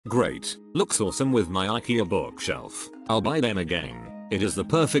Great. Looks awesome with my IKEA bookshelf. I'll buy them again. It is the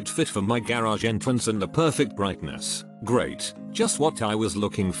perfect fit for my garage entrance and the perfect brightness. Great. Just what I was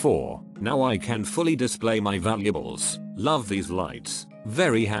looking for. Now I can fully display my valuables. Love these lights.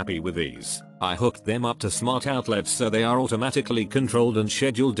 Very happy with these. I hooked them up to smart outlets so they are automatically controlled and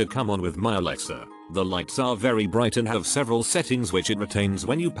scheduled to come on with my Alexa. The lights are very bright and have several settings which it retains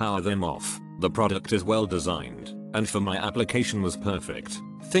when you power them off. The product is well designed, and for my application was perfect.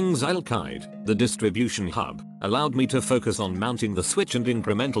 Things I'll hide. The distribution hub allowed me to focus on mounting the switch and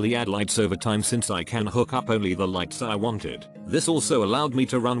incrementally add lights over time since I can hook up only the lights I wanted. This also allowed me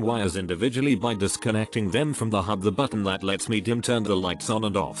to run wires individually by disconnecting them from the hub, the button that lets me dim turn the lights on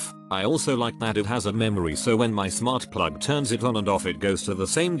and off. I also like that it has a memory, so when my smart plug turns it on and off it goes to the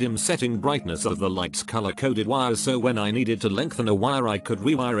same dim setting brightness of the light's color coded wires, so when I needed to lengthen a wire I could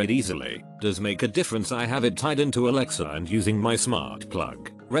rewire it easily. Does make a difference. I have it tied into Alexa and using my smart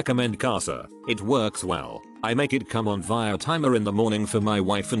plug. Recommend Casa. It works well. I make it come on via timer in the morning for my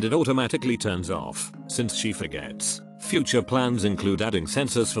wife and it automatically turns off since she forgets. Future plans include adding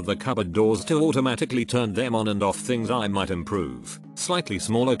sensors for the cupboard doors to automatically turn them on and off. Things I might improve. Slightly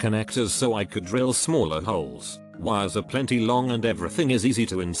smaller connectors so I could drill smaller holes. Wires are plenty long and everything is easy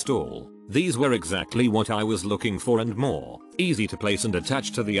to install. These were exactly what I was looking for and more. Easy to place and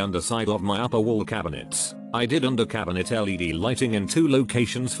attach to the underside of my upper wall cabinets. I did under cabinet LED lighting in 2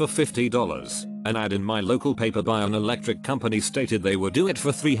 locations for $50. An ad in my local paper by an electric company stated they would do it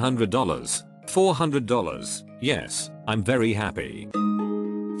for $300. $400. Yes, I'm very happy.